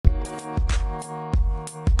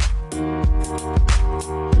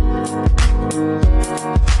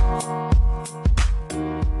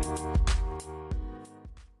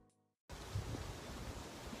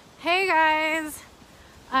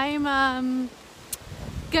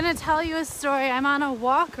gonna tell you a story. I'm on a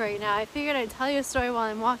walk right now. I figured I'd tell you a story while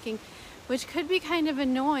I'm walking, which could be kind of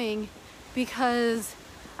annoying because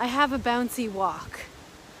I have a bouncy walk.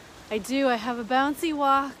 I do. I have a bouncy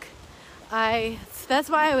walk. That's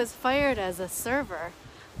why I was fired as a server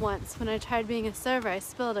once. When I tried being a server, I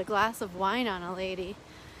spilled a glass of wine on a lady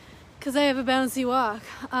because I have a bouncy walk.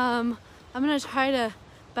 I'm gonna try to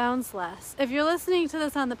bounce less. If you're listening to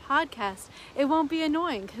this on the podcast, it won't be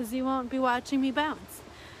annoying because you won't be watching me bounce.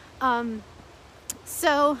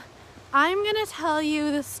 So I'm gonna tell you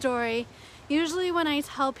the story. Usually when I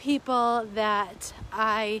tell people that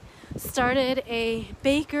I started a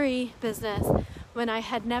bakery business when I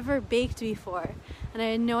had never baked before and I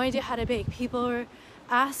had no idea how to bake, people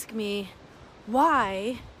ask me,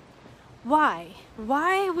 why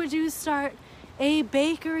would you start a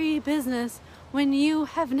bakery business when you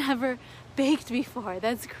have never baked before?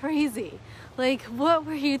 That's crazy. Like, what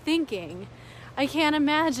were you thinking? I can't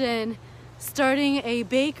imagine starting a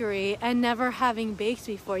bakery and never having baked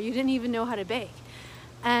before. You didn't even know how to bake.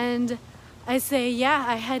 And I say, yeah,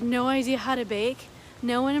 I had no idea how to bake.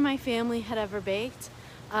 No one in my family had ever baked.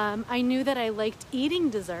 I knew that I liked eating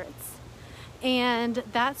desserts. And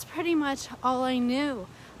that's pretty much all I knew.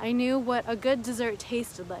 I knew what a good dessert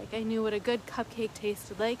tasted like. I knew what a good cupcake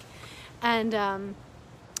tasted like. And,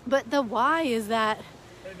 but the why is that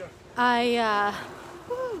I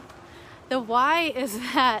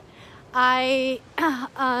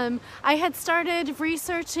had started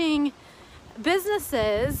researching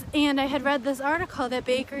businesses, and I had read this article that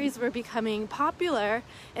bakeries were becoming popular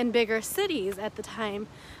in bigger cities at the time.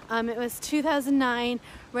 It was 2009,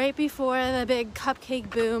 right before the big cupcake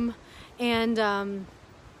boom, and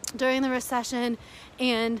during the recession,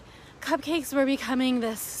 and cupcakes were becoming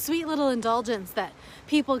this sweet little indulgence that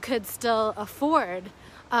people could still afford,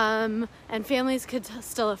 and families could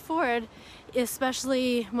still afford,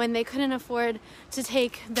 especially when they couldn't afford to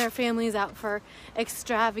take their families out for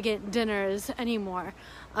extravagant dinners anymore.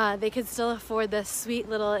 They could still afford this sweet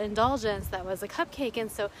little indulgence that was a cupcake,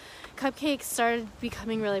 and so cupcakes started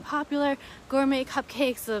becoming really popular. Gourmet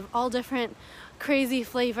cupcakes of all different crazy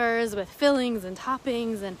flavors with fillings and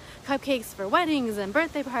toppings, and cupcakes for weddings and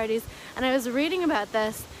birthday parties. And I was reading about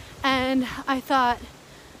this, and I thought,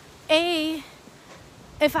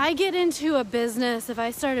 if I get into a business, if I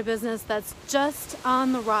start a business that's just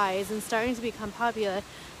on the rise and starting to become popular,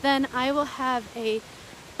 then I will have a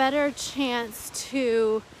better chance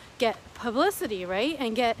to get publicity, right?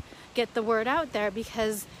 And get the word out there,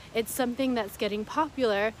 because it's something that's getting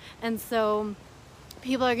popular, and so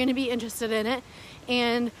people are going to be interested in it,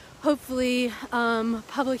 and hopefully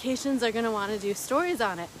publications are going to want to do stories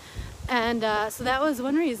on it. And so that was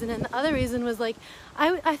one reason. And the other reason was, like,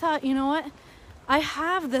 I thought, you know what? I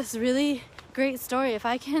have this really great story. If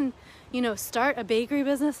I can, start a bakery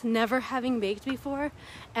business never having baked before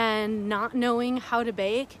and not knowing how to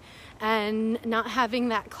bake and not having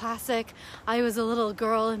that classic, I was a little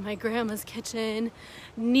girl in my grandma's kitchen,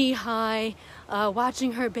 knee-high,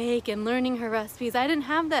 watching her bake and learning her recipes. I didn't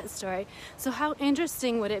have that story. So how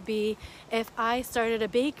interesting would it be if I started a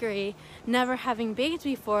bakery never having baked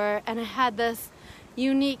before and I had this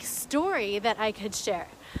unique story that I could share?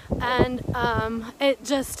 And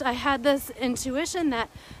I had this intuition that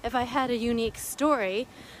if I had a unique story,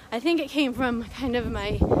 I think it came from kind of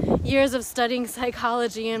my years of studying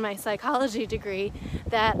psychology and my psychology degree,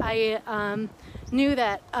 that I knew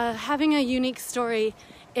that having a unique story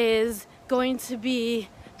is going to be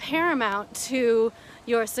paramount to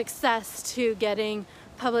your success, to getting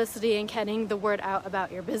publicity and getting the word out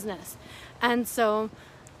about your business. And so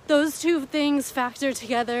those two things factor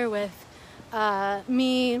together with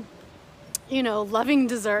me, loving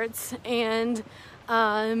desserts, and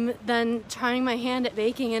then trying my hand at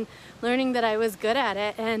baking and learning that I was good at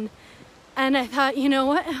it. And I thought, you know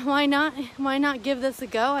what, why not give this a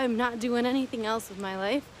go? I'm not doing anything else with my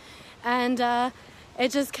life. And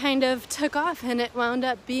it just kind of took off, and it wound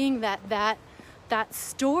up being that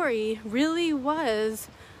story really was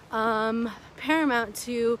paramount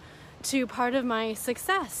to part of my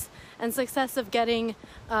success, and success of getting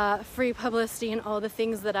free publicity and all the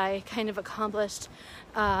things that I kind of accomplished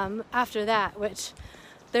after that, which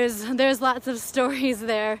there's lots of stories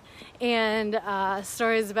there, and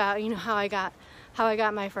stories about how I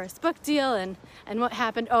got my first book deal and what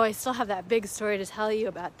happened. Oh, I still have that big story to tell you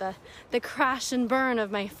about the crash and burn of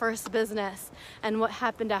my first business and what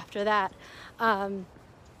happened after that.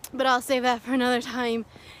 But I'll save that for another time.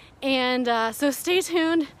 And so stay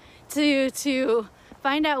tuned to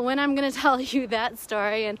find out when I'm going to tell you that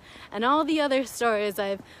story and all the other stories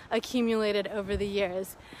I've accumulated over the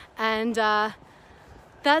years. And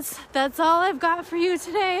that's all I've got for you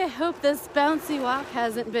today. I hope this bouncy walk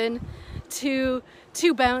hasn't been too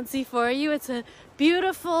bouncy for you. It's a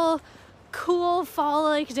beautiful, cool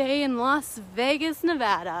fall-like day in Las Vegas,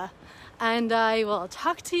 Nevada. And I will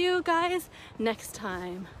talk to you guys next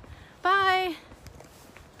time. Bye.